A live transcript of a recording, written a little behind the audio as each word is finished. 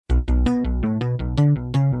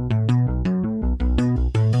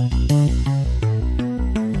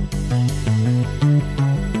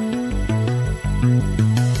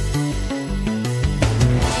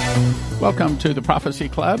welcome to the Prophecy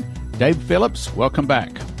Club. Dave Phillips, welcome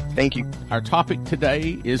back. Thank you. Our topic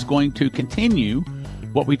today is going to continue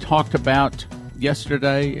what we talked about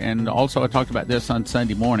yesterday, and also I talked about this on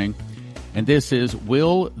Sunday morning, and this is,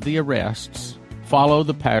 will the arrests follow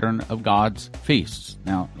the pattern of God's feasts?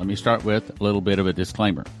 Now, let me start with a little bit of a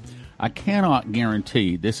disclaimer. I cannot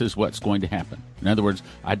guarantee this is what's going to happen. In other words,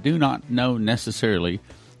 I do not know necessarily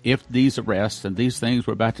if these arrests and these things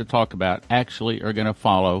we're about to talk about actually are going to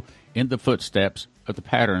follow in the footsteps of the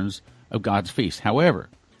patterns of God's feasts. However,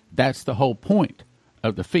 that's the whole point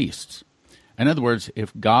of the feasts. In other words,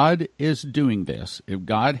 if God is doing this, if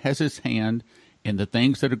God has his hand in the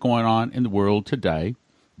things that are going on in the world today,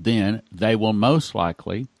 then they will most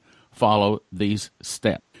likely follow these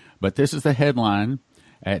steps. But this is the headline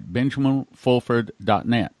at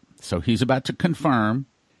benjaminfulford.net. So he's about to confirm.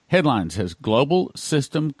 Headline says, global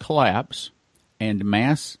system collapse and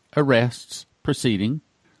mass arrests proceeding,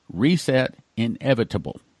 reset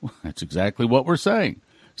inevitable. That's exactly what we're saying.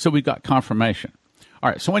 So we got confirmation. All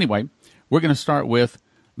right, so anyway, we're going to start with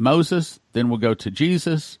Moses, then we'll go to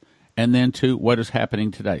Jesus, and then to what is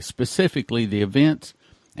happening today, specifically the events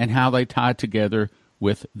and how they tie together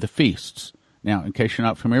with the feasts. Now, in case you're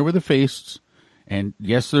not familiar with the feasts, and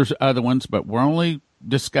yes, there's other ones, but we're only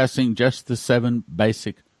discussing just the 7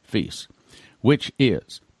 basic feasts, which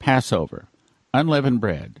is Passover, unleavened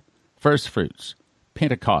bread, first fruits,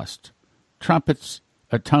 Pentecost, trumpets,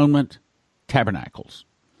 atonement, tabernacles.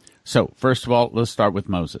 So, first of all, let's start with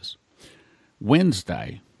Moses.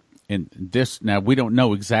 Wednesday, and this, now we don't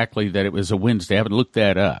know exactly that it was a Wednesday. I haven't looked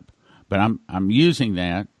that up, but I'm using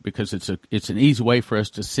that because it's an easy way for us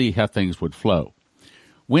to see how things would flow.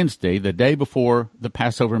 Wednesday, the day before the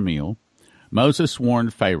Passover meal, Moses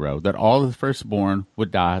warned Pharaoh that all the firstborn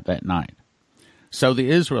would die that night. So the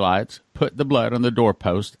Israelites put the blood on the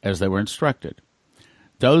doorpost as they were instructed.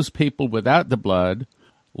 Those people without the blood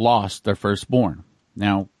lost their firstborn.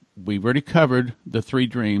 Now, we've already covered the 3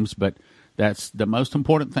 dreams, but that's the most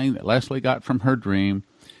important thing that Leslie got from her dream,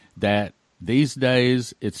 that these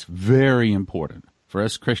days it's very important for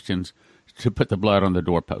us Christians to put the blood on the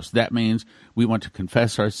doorpost. That means we want to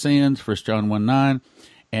confess our sins, 1 John 1:9,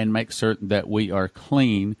 and make certain that we are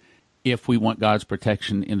clean if we want God's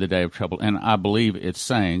protection in the day of trouble. And I believe it's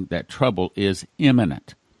saying that trouble is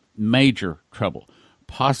imminent, major trouble,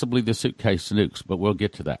 possibly the suitcase nukes, but we'll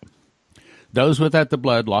get to that. Those without the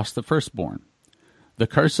blood lost the firstborn. The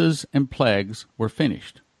curses and plagues were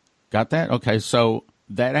finished. Got that? Okay, so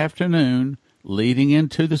that afternoon, leading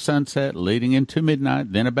into the sunset, leading into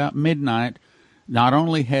midnight, then about midnight, not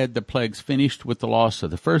only had the plagues finished with the loss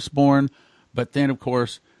of the firstborn, but then, of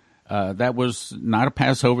course, that was not a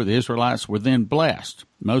Passover. The Israelites were then blessed.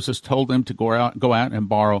 Moses told them to go out and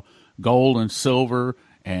borrow gold and silver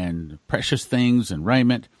and precious things and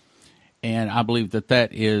raiment. And I believe that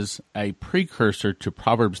is a precursor to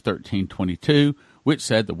Proverbs 13:22, which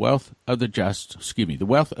said the wealth of the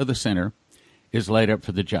sinner is laid up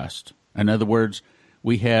for the just. In other words,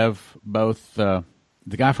 we have both the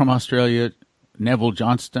guy from Australia, Neville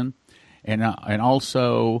Johnston, and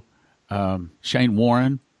also Shane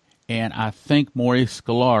Warren, and I think Maurice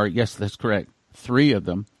Sklar, yes, that's correct, 3 of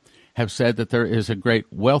them have said that there is a great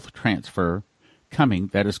wealth transfer coming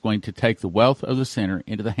that is going to take the wealth of the sinner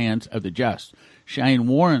into the hands of the just. Shane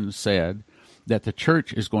Warren said that the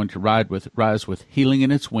church is going to rise with healing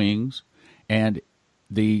in its wings, and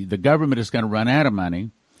the government is going to run out of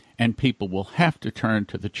money, and people will have to turn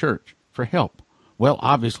to the church for help. Well,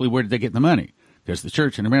 obviously, where did they get the money? Because the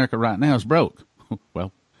church in America right now is broke.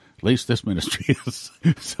 Well, at least this ministry is.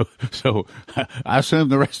 So I assume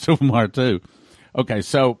the rest of them are too. Okay,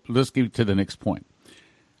 so let's get to the next point.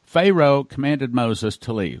 Pharaoh commanded Moses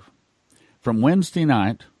to leave. From Wednesday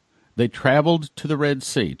night, they traveled to the Red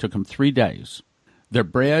Sea. It took them 3 days. Their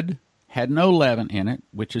bread had no leaven in it,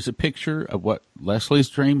 which is a picture of what Leslie's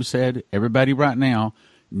dream said. Everybody right now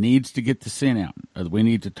needs to get the sin out. We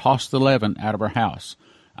need to toss the leaven out of our house.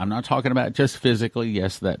 I'm not talking about just physically,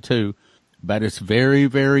 yes, that too, but it's very,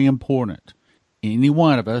 very important. Any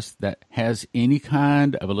one of us that has any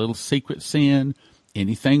kind of a little secret sin,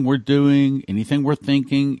 anything we're doing, anything we're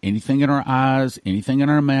thinking, anything in our eyes, anything in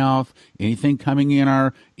our mouth, anything coming in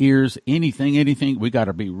our ears, anything, we got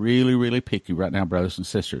to be really, really picky right now, brothers and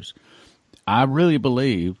sisters. I really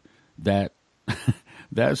believe that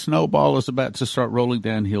that snowball is about to start rolling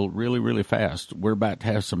downhill really, really fast. We're about to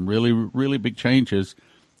have some really, really big changes.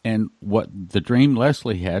 And what the dream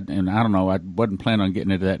Leslie had, and I don't know, I wasn't planning on getting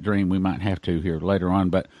into that dream. We might have to here later on,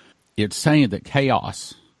 but it's saying that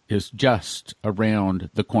chaos is just around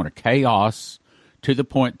the corner. Chaos to the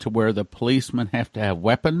point to where the policemen have to have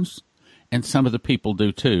weapons and some of the people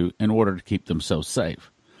do too, in order to keep themselves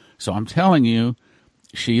safe. So I'm telling you,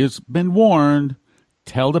 she has been warned.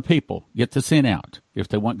 Tell the people, get the sin out. If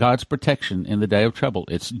they want God's protection in the day of trouble,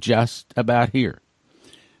 it's just about here.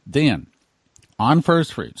 Then, on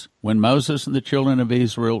first fruits, when Moses and the children of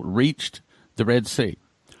Israel reached the Red Sea,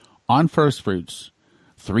 on first fruits,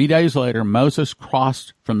 3 days later, Moses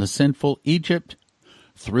crossed from the sinful Egypt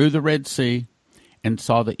through the Red Sea and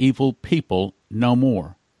saw the evil people no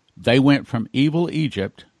more. They went from evil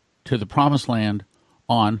Egypt to the promised land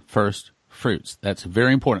on first fruits. That's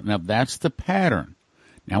very important. Now, that's the pattern.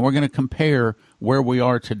 Now we're going to compare where we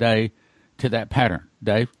are today to that pattern.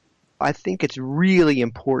 Dave? I think it's really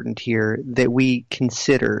important here that we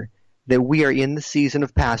consider that we are in the season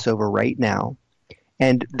of Passover right now,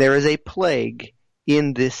 and there is a plague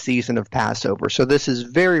in this season of Passover. So this is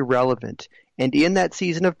very relevant. And in that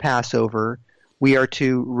season of Passover, we are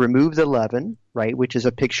to remove the leaven, right, which is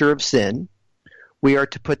a picture of sin. We are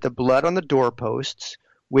to put the blood on the doorposts,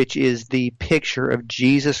 which is the picture of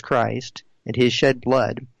Jesus Christ and his shed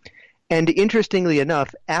blood. And interestingly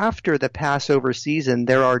enough, after the Passover season,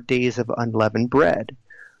 there are days of unleavened bread,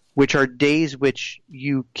 which are days which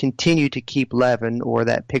you continue to keep leaven, or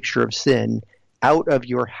that picture of sin, out of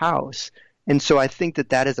your house. And so I think that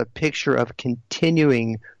that is a picture of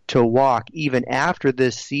continuing to walk even after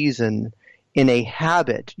this season in a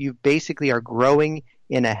habit. You basically are growing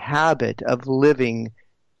in a habit of living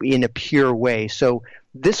in a pure way. So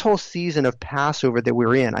this whole season of Passover that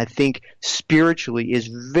we're in, I think spiritually is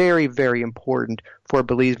very, very important for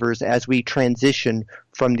believers as we transition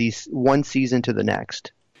from these one season to the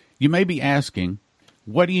next. You may be asking,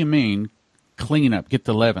 what do you mean clean up, get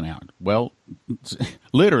the leaven out? Well,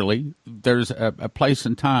 literally, there's a place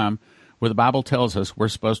and time where the Bible tells us we're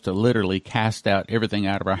supposed to literally cast out everything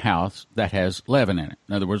out of our house that has leaven in it.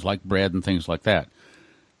 In other words, like bread and things like that.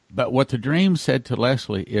 But what the dream said to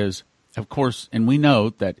Leslie is, of course, and we know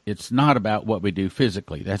that it's not about what we do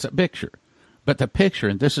physically. That's a picture. But the picture,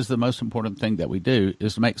 and this is the most important thing that we do,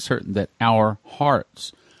 is to make certain that our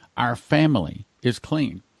hearts, our family is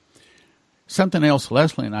clean. Something else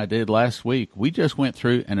Leslie and I did last week, we just went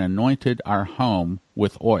through and anointed our home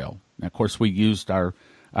with oil. Now, of course, we used her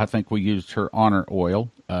honor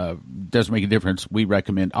oil. Doesn't make a difference. We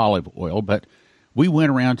recommend olive oil. But we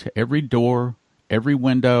went around to every door, every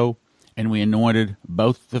window, and we anointed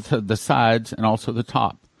both the sides and also the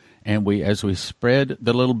top. And as we spread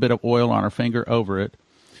the little bit of oil on our finger over it,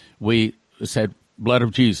 we said, blood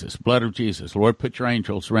of Jesus, blood of Jesus. Lord, put your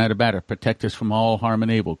angels round about it. Protect us from all harm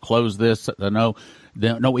and evil. Close this, no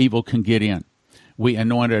evil can get in. We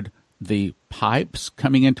anointed the pipes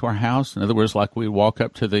coming into our house. In other words, like we walk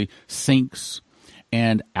up to the sinks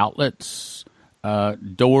and outlets,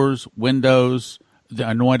 doors, windows, the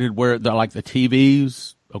anointed like the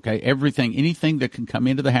TVs, okay, everything, anything that can come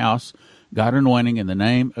into the house, God anointing in the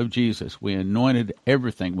name of Jesus. We anointed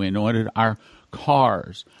everything. We anointed our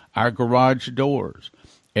cars, our garage doors,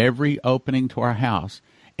 every opening to our house.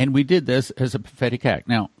 And we did this as a prophetic act.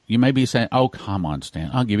 Now, you may be saying, oh, come on,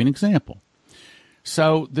 Stan. I'll give you an example.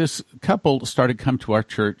 So this couple started come to our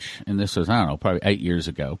church, and this was, I don't know, probably 8 years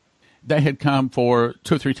ago. They had come for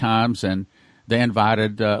 2 or 3 times, and they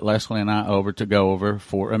invited Leslie and I over to go over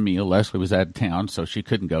for a meal. Leslie was out of town, so she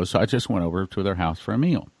couldn't go, so I just went over to their house for a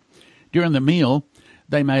meal. During the meal,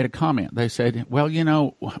 they made a comment. They said, well, you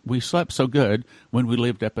know, we slept so good when we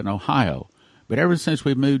lived up in Ohio, but ever since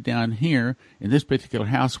we moved down here in this particular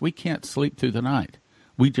house, we can't sleep through the night.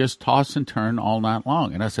 We just toss and turn all night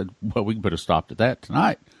long. And I said, well, we could have stopped at that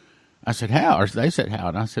tonight. I said, how? Or they said, how?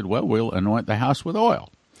 And I said, well, we'll anoint the house with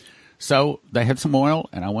oil. So they had some oil,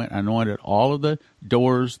 and I went and anointed all of the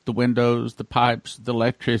doors, the windows, the pipes, the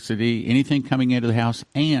electricity, anything coming into the house,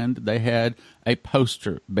 and they had a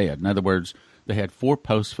poster bed. In other words, they had 4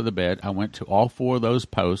 posts for the bed. I went to all 4 of those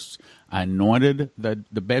posts. I anointed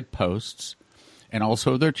the bed posts and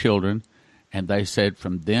also their children, and they said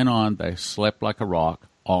from then on they slept like a rock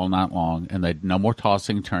all night long, and they no more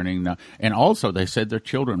tossing, turning. No, and also they said their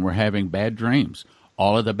children were having bad dreams.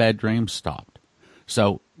 All of the bad dreams stopped.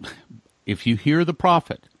 So if you hear the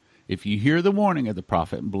prophet, if you hear the warning of the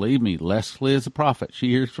prophet, and believe me, Leslie is a prophet. She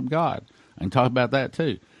hears from God. I can talk about that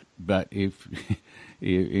too. But if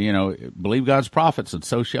you know, believe God's prophets, and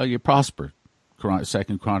so shall you prosper.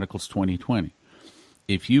 2 Chronicles 20:20.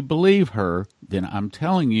 If you believe her, then I'm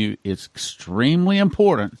telling you, it's extremely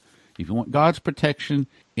important. If you want God's protection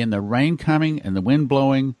in the rain coming and the wind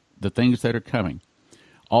blowing, the things that are coming.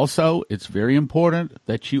 Also, it's very important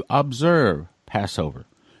that you observe Passover.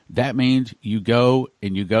 That means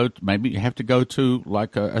maybe you have to go to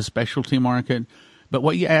like a specialty market, but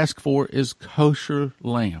what you ask for is kosher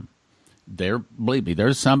lamb. believe me,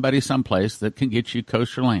 there's somebody someplace that can get you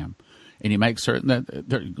kosher lamb. And you make certain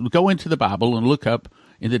that, go into the Bible and look up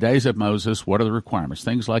in the days of Moses, what are the requirements?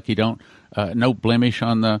 Things like you don't, no blemish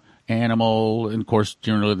on the animal. And of course,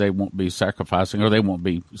 generally they won't be sacrificing, or they won't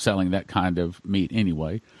be selling that kind of meat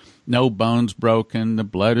anyway. No bones broken, the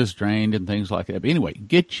blood is drained, and things like that. But anyway,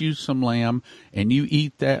 get you some lamb, and you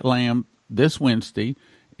eat that lamb this Wednesday.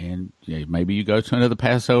 And maybe you go to another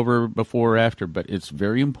Passover before or after, but it's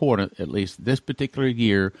very important, at least this particular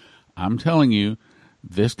year. I'm telling you,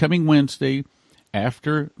 this coming Wednesday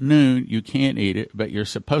afternoon, you can't eat it, but you're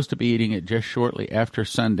supposed to be eating it just shortly after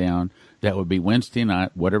sundown. That would be Wednesday night,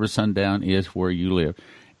 whatever sundown is where you live.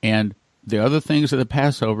 And the other things of the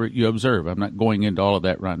Passover you observe. I'm not going into all of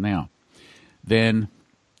that right now. Then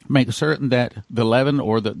make certain that the leaven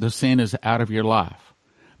or the sin is out of your life.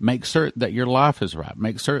 Make certain that your life is right.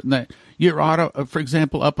 Make certain that you're, for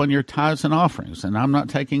example, up on your tithes and offerings. And I'm not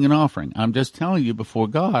taking an offering. I'm just telling you before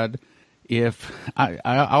God, if I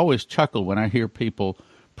always chuckle when I hear people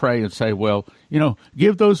pray and say, well,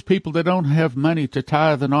 give those people that don't have money to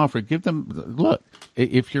tithe and offer, give them, look,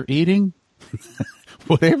 if you're eating,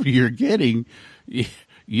 whatever you're getting,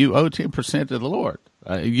 you owe 10% to the Lord.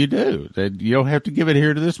 You do. You don't have to give it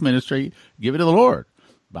here to this ministry. Give it to the Lord.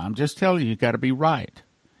 But I'm just telling you got to be right.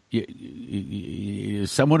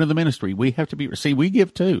 Someone in the ministry, we have to be, see, we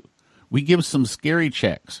give too. We give some scary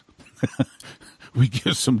checks. We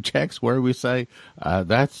give some checks where we say,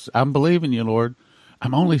 I'm believing you, Lord.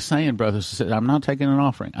 I'm only saying, brothers and sisters, I'm not taking an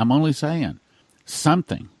offering. I'm only saying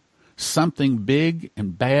something big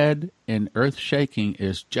and bad and earth-shaking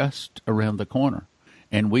is just around the corner.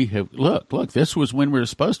 And we have, look, this was when we were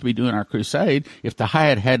supposed to be doing our crusade. If the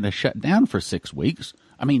Hyatt hadn't shut down for 6 weeks,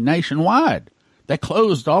 nationwide, they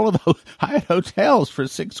closed all of the Hyatt hotels for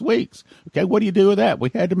 6 weeks. Okay, what do you do with that? We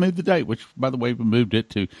had to move the date, which, by the way, we moved it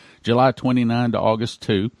to July 29 to August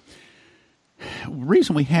 2. The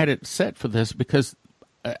reason we had it set for this, because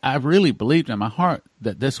I really believed in my heart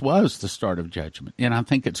that this was the start of judgment, and I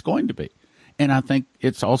think it's going to be. And I think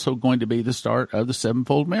it's also going to be the start of the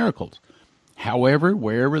sevenfold miracles. However,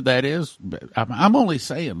 wherever that is, I'm only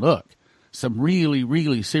saying, look, some really,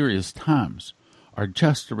 really serious times are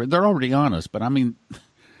they're already on us. But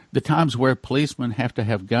the times where policemen have to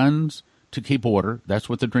have guns to keep order, that's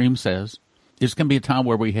what the dream says. It's going to be a time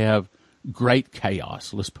where we have great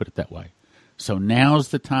chaos. Let's put it that way. So now's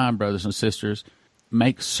the time, brothers and sisters,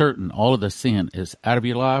 make certain all of the sin is out of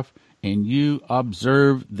your life, and you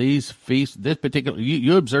observe these feasts, this particular,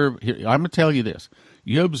 you observe, here, I'm going to tell you this,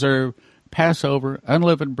 you observe Passover,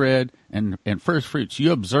 unleavened bread, and first fruits.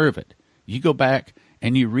 You observe it. You go back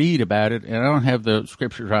and you read about it, and I don't have the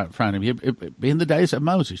scripture right in front of you. In the days of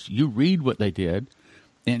Moses, you read what they did,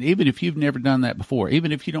 and even if you've never done that before,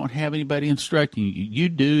 even if you don't have anybody instructing you, you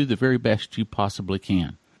do the very best you possibly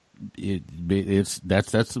can.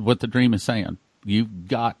 That's what the dream is saying. You've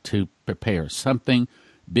got to prepare. Something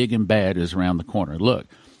big and bad is around the corner. Look,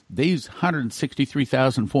 these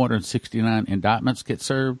 163,469 indictments get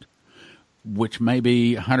served, which may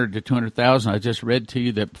be 100 to 200,000. I just read to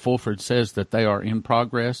you that Fulford says that they are in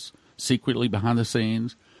progress, secretly behind the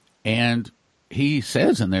scenes. And he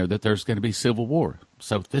says in there that there's going to be civil war.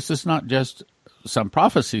 So this is not just some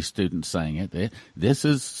prophecy student saying it. This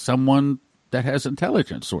is someone that has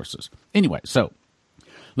intelligence sources. Anyway, so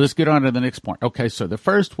let's get on to the next point. Okay, so the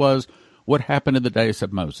first was what happened in the days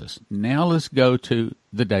of Moses. Now let's go to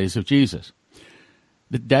the days of Jesus.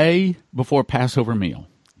 The day before Passover meal,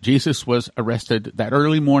 Jesus was arrested that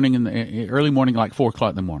early morning, like 4 o'clock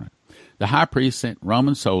in the morning. The high priest sent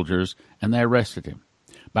Roman soldiers, and they arrested him.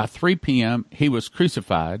 By 3 p.m., he was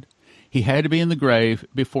crucified. He had to be in the grave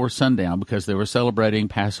before sundown because they were celebrating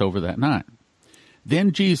Passover that night.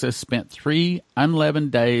 Then Jesus spent 3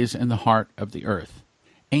 unleavened days in the heart of the earth.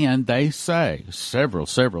 And they say, several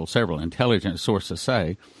intelligent sources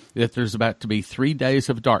say, that there's about to be 3 days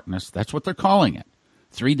of darkness. That's what they're calling it.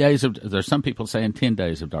 3 days of, there's some people saying 10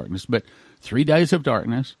 days of darkness, but 3 days of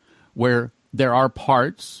darkness where there are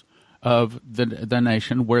parts of the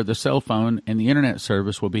nation where the cell phone and the internet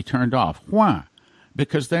service will be turned off. Why?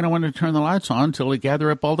 Because they don't want to turn the lights on until they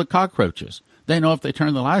gather up all the cockroaches. They know if they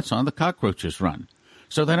turn the lights on, the cockroaches run.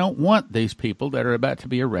 So they don't want these people that are about to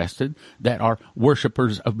be arrested, that are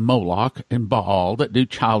worshipers of Moloch and Baal, that do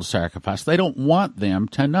child sacrifice. They don't want them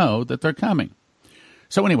to know that they're coming.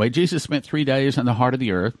 So anyway, Jesus spent 3 days in the heart of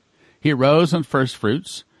the earth. He arose on first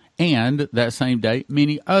fruits, and that same day,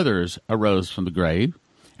 many others arose from the grave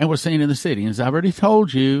and were seen in the city. And as I've already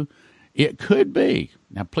told you, it could be.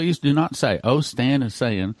 Now, please do not say, Stan is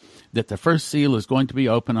saying that the first seal is going to be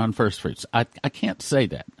open on first fruits. I can't say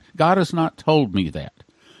that. God has not told me that.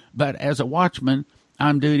 but as a watchman,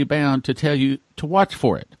 I'm duty bound to tell you to watch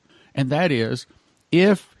for it. And that is,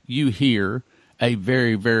 if you hear a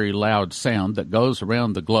very, very loud sound that goes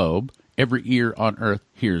around the globe, every ear on earth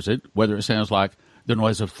hears it, whether it sounds like the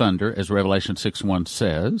noise of thunder, as Revelation 6:1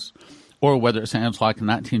 says, or whether it sounds like a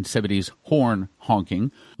 1970s horn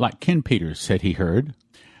honking, like Ken Peters said he heard.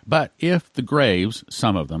 But if the graves,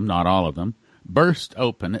 some of them, not all of them, burst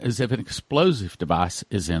open as if an explosive device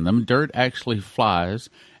is in them, dirt actually flies,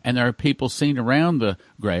 and there are people seen around the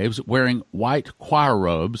graves wearing white choir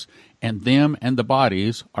robes, and them and the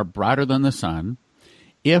bodies are brighter than the sun.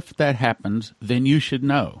 If that happens, then you should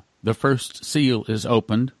know the first seal is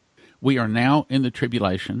opened. We are now in the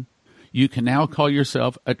tribulation. You can now call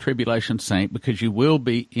yourself a tribulation saint because you will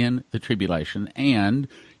be in the tribulation, and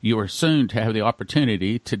you are soon to have the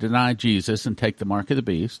opportunity to deny Jesus and take the mark of the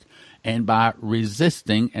beast. And by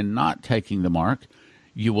resisting and not taking the mark,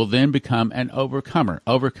 you will then become an overcomer,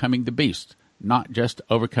 overcoming the beast, not just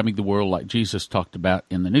overcoming the world like Jesus talked about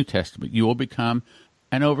in the New Testament. You will become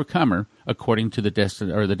an overcomer according to the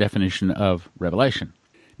definition of Revelation.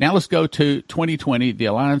 Now let's go to 2020, the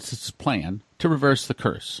Alliance's plan to reverse the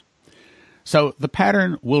curse. So the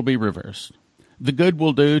pattern will be reversed. The good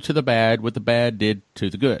will do to the bad what the bad did to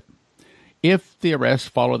the good. If the arrests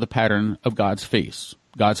follow the pattern of God's feasts,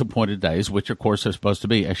 God's appointed days, which of course are supposed to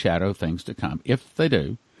be a shadow of things to come, if they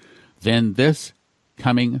do, then this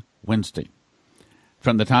coming Wednesday,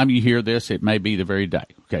 from the time you hear this, it may be the very day.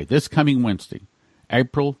 Okay, this coming Wednesday,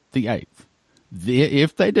 April the 8th,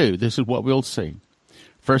 if they do, this is what we'll see.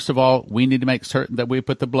 First of all, we need to make certain that we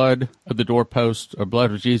put the blood of the doorpost or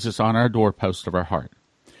blood of Jesus on our doorpost of our heart.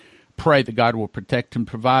 Pray that God will protect and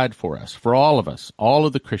provide for us, for all of us, all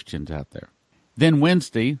of the Christians out there. Then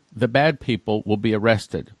Wednesday, the bad people will be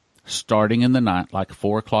arrested, starting in the night, like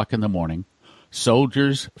 4 o'clock in the morning,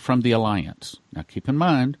 soldiers from the Alliance. Now keep in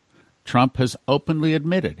mind, Trump has openly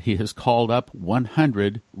admitted he has called up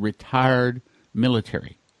 100 retired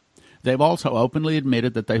military. They've also openly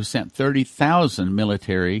admitted that they've sent 30,000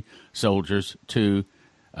 military soldiers to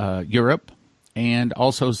Europe, and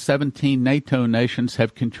also 17 NATO nations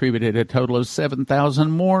have contributed a total of 7,000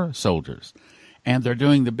 more soldiers. And they're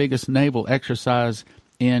doing the biggest naval exercise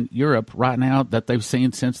in Europe right now that they've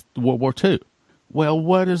seen since World War II. Well,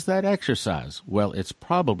 what is that exercise? Well, it's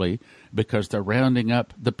probably because they're rounding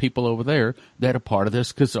up the people over there that are part of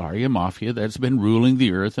this Khazarian mafia that's been ruling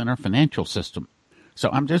the earth and our financial system. So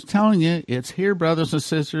I'm just telling you, it's here, brothers and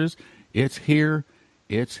sisters. It's here.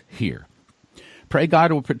 It's here. Pray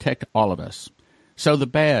God will protect all of us. So the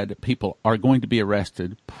bad people are going to be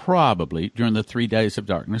arrested probably during the 3 days of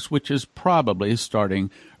darkness, which is probably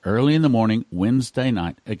starting early in the morning, Wednesday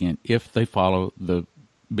night, again, if they follow the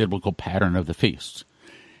biblical pattern of the feasts.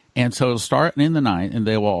 And so it'll start in the night, and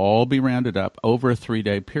they will all be rounded up over a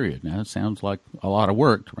 3-day period. Now, it sounds like a lot of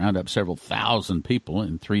work to round up several thousand people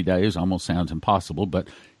in 3 days. Almost sounds impossible, but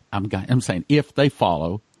I'm saying if they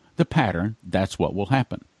follow the pattern, that's what will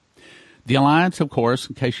happen. The Alliance, of course,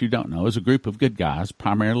 in case you don't know, is a group of good guys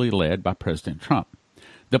primarily led by President Trump.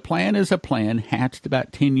 The plan is a plan hatched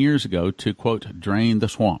about 10 years ago to, quote, drain the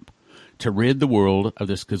swamp, to rid the world of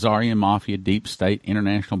this Khazarian mafia, deep state,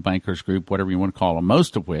 international bankers group, whatever you want to call them,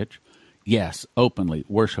 most of which, yes, openly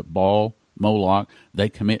worship Baal, Moloch. They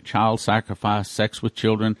commit child sacrifice, sex with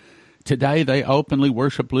children. Today, they openly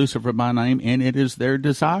worship Lucifer by name, and it is their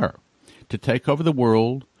desire to take over the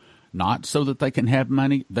world, not so that they can have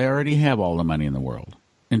money. They already have all the money in the world.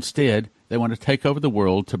 Instead, they want to take over the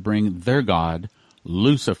world to bring their god,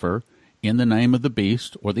 Lucifer, in the name of the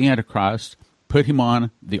beast or the Antichrist, put him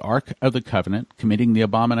on the Ark of the Covenant, committing the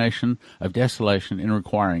abomination of desolation and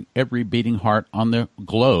requiring every beating heart on the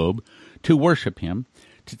globe to worship him,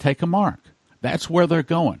 to take a mark. That's where they're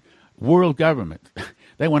going. World government.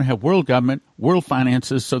 They want to have world government, world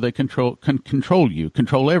finances, so they can control you,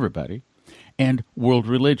 control everybody, and world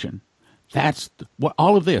religion. That's what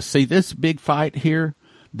all of this. See, this big fight here,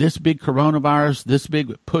 this big coronavirus, this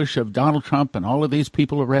big push of Donald Trump and all of these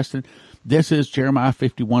people arrested, this is Jeremiah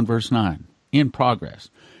 51, verse 9. In progress.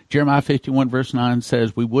 Jeremiah 51 verse 9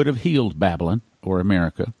 says, we would have healed Babylon, or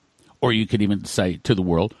America, or you could even say to the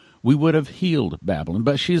world, we would have healed Babylon,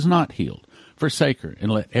 but she is not healed. Forsake her,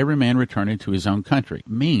 and let every man return into his own country.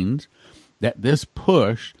 Means that this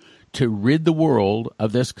push to rid the world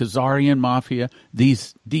of this Khazarian mafia,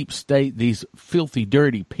 these deep state, these filthy,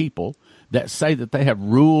 dirty people that say that they have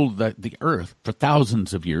ruled the earth for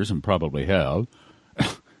thousands of years, and probably have,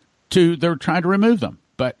 they're trying to remove them.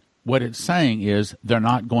 But what it's saying is they're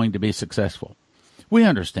not going to be successful. We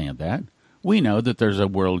understand that. We know that there's a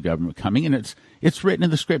world government coming, and it's written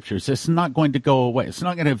in the scriptures. It's not going to go away. It's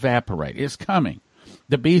not going to evaporate. It's coming.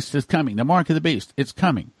 The beast is coming. The mark of the beast, it's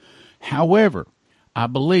coming. However, I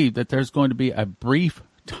believe that there's going to be a brief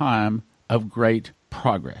time of great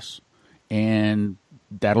progress. And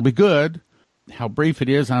that'll be good. How brief it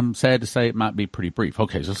is, I'm sad to say it might be pretty brief.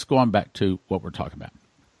 Okay, so let's go on back to what we're talking about.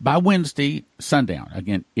 By Wednesday sundown,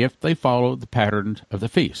 again, if they follow the pattern of the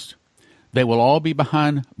feast, they will all be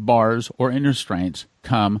behind bars or in restraints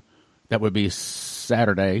come, that would be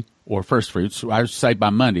Saturday or first fruits. I would say by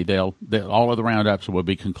Monday, all of the roundups will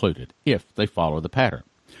be concluded if they follow the pattern.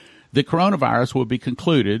 The coronavirus will be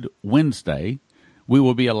concluded Wednesday. We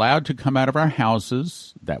will be allowed to come out of our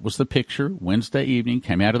houses. That was the picture. Wednesday evening,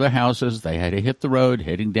 came out of their houses. They had to hit the road,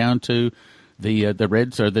 heading down to the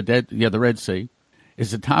Red Sea.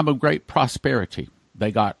 It's a time of great prosperity.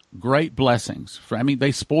 They got great blessings.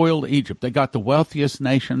 They spoiled Egypt. They got the wealthiest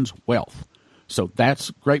nation's wealth. So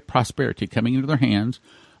that's great prosperity coming into their hands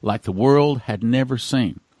like the world had never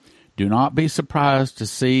seen. Do not be surprised to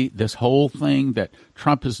see this whole thing that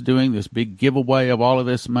Trump is doing, this big giveaway of all of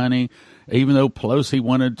this money. Even though Pelosi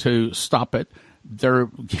wanted to stop it, they're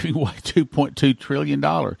giving away $2.2 trillion.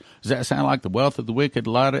 Does that sound like the wealth of the wicked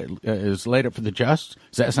is laid up for the just?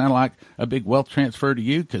 Does that sound like a big wealth transfer to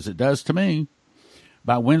you? Because it does to me.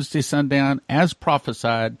 By Wednesday sundown, as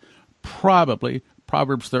prophesied, probably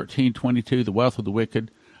Proverbs 13:22, the wealth of the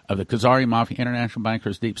wicked, of the Khazari Mafia, international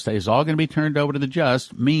bankers, deep state, is all going to be turned over to the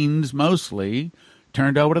just, means mostly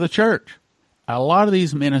turned over to the church. A lot of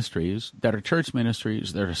these ministries that are church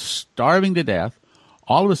ministries that are starving to death,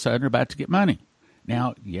 all of a sudden are about to get money.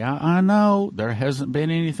 Now, yeah, I know there hasn't been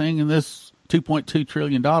anything in this $2.2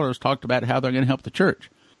 trillion talked about how they're going to help the church.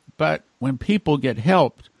 But when people get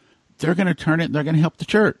helped, they're going to turn it and they're going to help the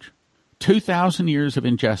church. 2,000 years of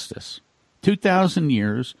injustice. 2,000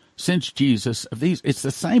 years since Jesus of these. It's the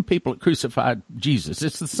same people that crucified Jesus.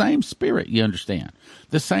 It's the same spirit, you understand.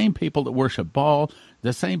 The same people that worship Baal,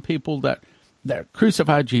 the same people that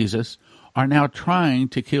crucified Jesus are now trying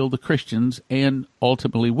to kill the Christians and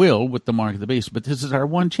ultimately will with the mark of the beast. But this is our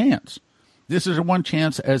one chance. This is our one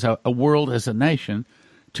chance as a world, as a nation,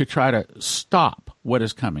 to try to stop what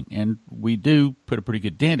is coming. And we do put a pretty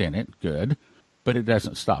good dent in it, good, but it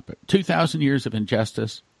doesn't stop it. 2,000 years of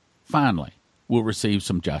injustice finally will receive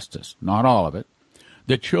some justice. Not all of it.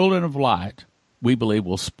 The children of light, we believe,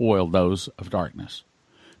 will spoil those of darkness.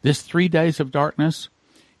 This 3 days of darkness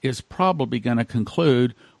is probably going to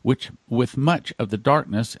conclude with much of the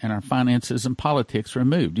darkness in our finances and politics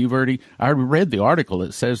removed. I read the article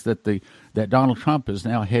that says that Donald Trump is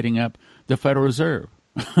now heading up the Federal Reserve.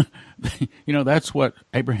 That's what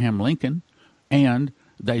Abraham Lincoln and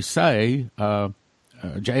they say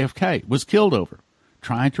JFK was killed over,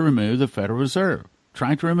 trying to remove the Federal Reserve,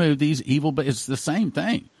 trying to remove these evil. But it's the same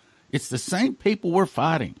thing. It's the same people we're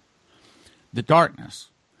fighting. The darkness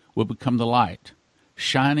will become the light,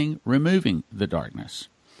 shining, removing the darkness.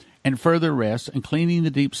 And further rest and cleaning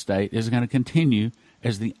the deep state is going to continue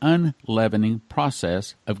as the unleavening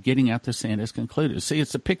process of getting out the sin is concluded. See,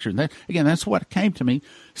 it's a picture. That's what came to me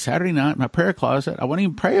Saturday night in my prayer closet. I wouldn't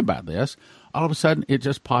even pray about this. All of a sudden, it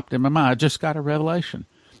just popped in my mind. I just got a revelation.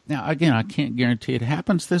 Now, again, I can't guarantee it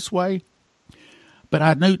happens this way, but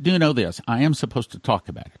I do know this. I am supposed to talk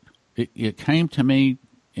about it. It came to me,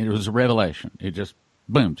 and it was a revelation. It just,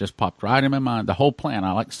 boom, just popped right in my mind. The whole plan.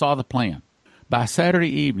 I saw the plan. By Saturday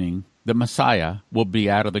evening, the Messiah will be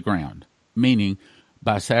out of the ground, meaning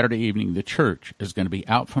by Saturday evening, the church is going to be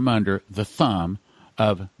out from under the thumb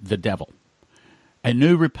of the devil. A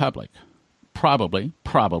new republic, probably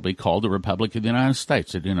called the Republic of the United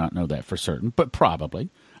States. I do not know that for certain, but probably.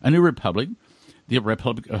 A new republic, the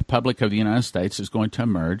Republic of the United States, is going to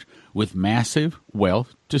emerge with massive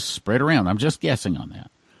wealth to spread around. I'm just guessing on that.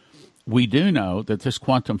 We do know that this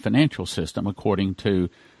quantum financial system, according to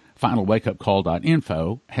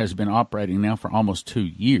finalwakeupcall.info, has been operating now for almost 2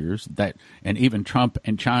 years. And even Trump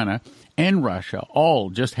and China and Russia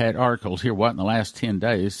all just had articles here, in the last 10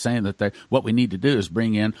 days, saying that what we need to do is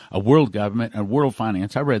bring in a world government and world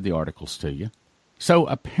finance. I read the articles to you. So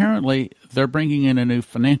apparently they're bringing in a new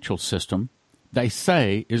financial system they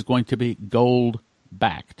say is going to be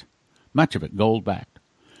gold-backed, much of it gold-backed.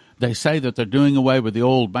 They say that they're doing away with the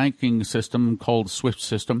old banking system called SWIFT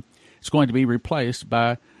system. It's going to be replaced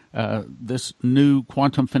by this new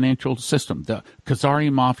quantum financial system. The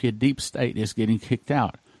Khazari Mafia deep state is getting kicked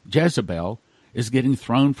out. Jezebel is getting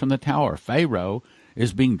thrown from the tower. Pharaoh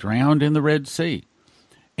is being drowned in the Red Sea.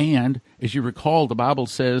 And as you recall, the Bible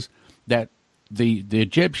says that the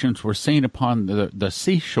Egyptians were seen upon the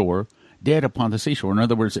seashore, dead upon the seashore. In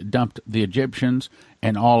other words, it dumped the Egyptians,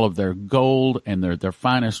 and all of their gold and their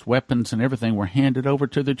finest weapons and everything were handed over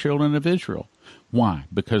to the children of Israel. Why?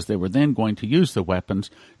 Because they were then going to use the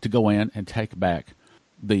weapons to go in and take back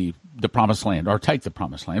the promised land, or take the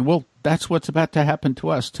promised land. Well, that's what's about to happen to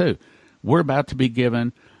us too. We're about to be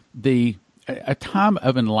given a time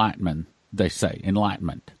of enlightenment, they say.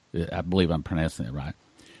 Enlightenment. I believe I'm pronouncing it right.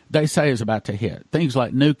 They say is about to hit. Things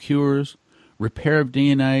like new cures, repair of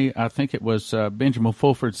DNA. I think it was Benjamin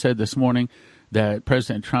Fulford said this morning that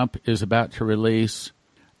President Trump is about to release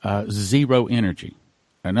zero energy.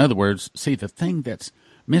 In other words, see, the thing that's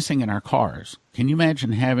missing in our cars, can you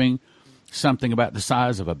imagine having something about the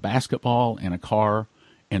size of a basketball in a car,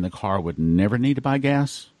 and the car would never need to buy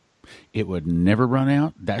gas? It would never run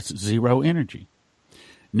out? That's zero energy.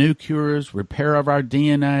 New cures, repair of our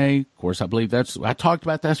DNA. Of course, I believe I talked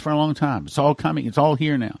about this for a long time. It's all coming. It's all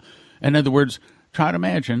here now. In other words, try to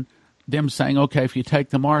imagine them saying, okay, if you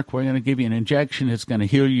take the mark, we're going to give you an injection. It's going to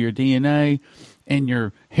heal your DNA, and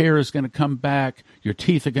your hair is going to come back. Your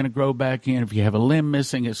teeth are going to grow back in. If you have a limb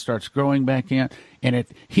missing, it starts growing back in, and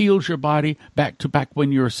it heals your body back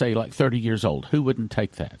when you were, say, like 30 years old. Who wouldn't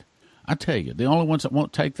take that? I tell you, the only ones that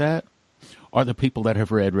won't take that are the people that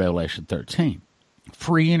have read Revelation 13.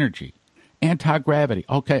 Free energy, anti-gravity.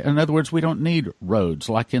 Okay, in other words, we don't need roads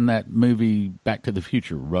like in that movie Back to the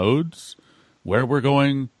Future. Roads? Where we're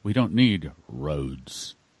going, we don't need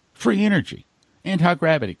roads. Free energy,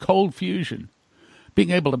 anti-gravity, cold fusion,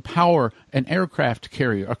 being able to power an aircraft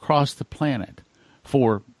carrier across the planet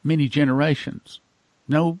for many generations.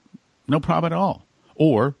 No problem at all.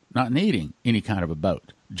 Or not needing any kind of a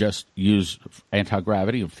boat. Just use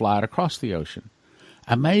anti-gravity and fly it across the ocean.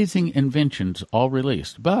 Amazing inventions all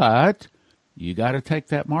released. But you got to take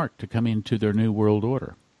that mark to come into their new world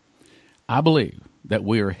order. I believe that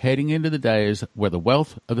we are heading into the days where the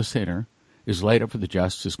wealth of the sinner is laid up for the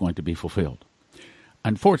just is going to be fulfilled.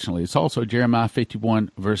 Unfortunately, it's also Jeremiah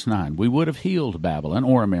 51, verse 9. We would have healed Babylon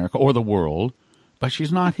or America or the world, but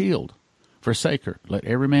she's not healed. Forsake her. Let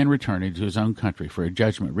every man return into his own country, for a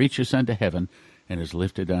judgment reaches unto heaven and is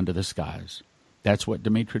lifted unto the skies. That's what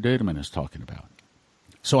Dimitri Duduman is talking about.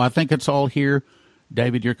 So I think it's all here.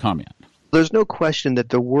 David, your comment. There's no question that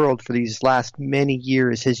the world for these last many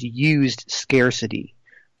years has used scarcity,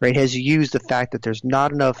 right? Has used the fact that there's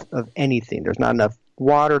not enough of anything. There's not enough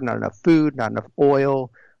water, not enough food, not enough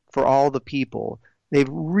oil for all the people. They've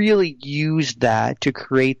really used that to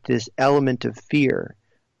create this element of fear.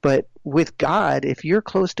 But with God, if you're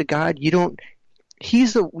close to God, biblically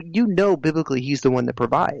he's the one that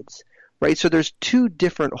provides, right? So there's two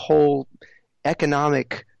different whole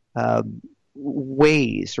economic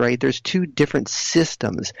ways, right? There's two different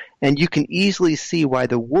systems, and you can easily see why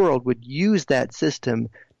the world would use that system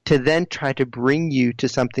to then try to bring you to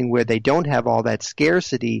something where they don't have all that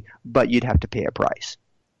scarcity, but you'd have to pay a price.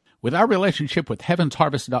 With our relationship with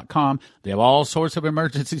HeavensHarvest.com, they have all sorts of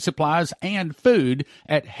emergency supplies and food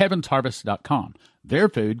at HeavensHarvest.com. Their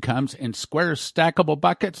food comes in square stackable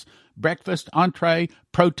buckets, breakfast, entree,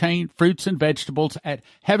 protein, fruits, and vegetables at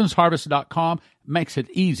HeavensHarvest.com makes it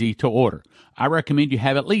easy to order. I recommend you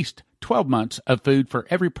have at least 12 months of food for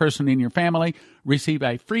every person in your family. Receive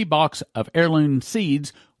a free box of heirloom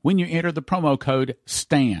seeds when you enter the promo code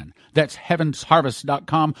STAN. That's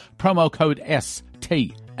HeavensHarvest.com, promo code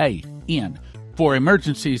STAN for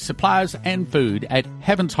emergency supplies and food at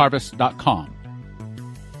HeavensHarvest.com.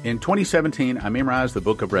 In 2017, I memorized the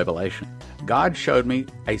book of Revelation. God showed me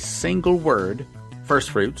a single word, first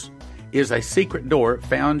fruits, is a secret door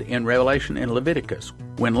found in Revelation and Leviticus.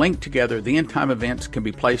 When linked together, the end-time events can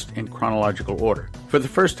be placed in chronological order. For the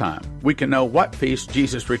first time, we can know what feast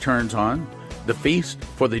Jesus returns on, the feast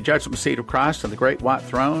for the judgment seat of Christ on the great white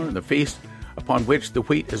throne, and the feast upon which the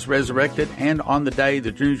wheat is resurrected, and on the day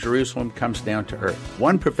the New Jerusalem comes down to earth.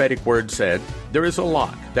 One prophetic word said, "There is a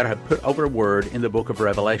lock that I have put over a word in the book of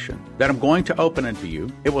Revelation that I'm going to open unto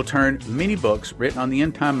you. It will turn many books written on the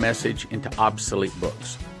end-time message into obsolete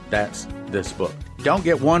books." That's this book. Don't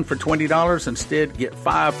get one for $20. Instead, get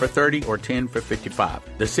 5 for $30 or 10 for $55.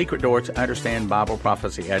 The secret door to understand Bible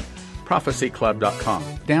prophecy at prophecyclub.com.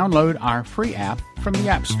 Download our free app from the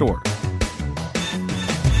App Store.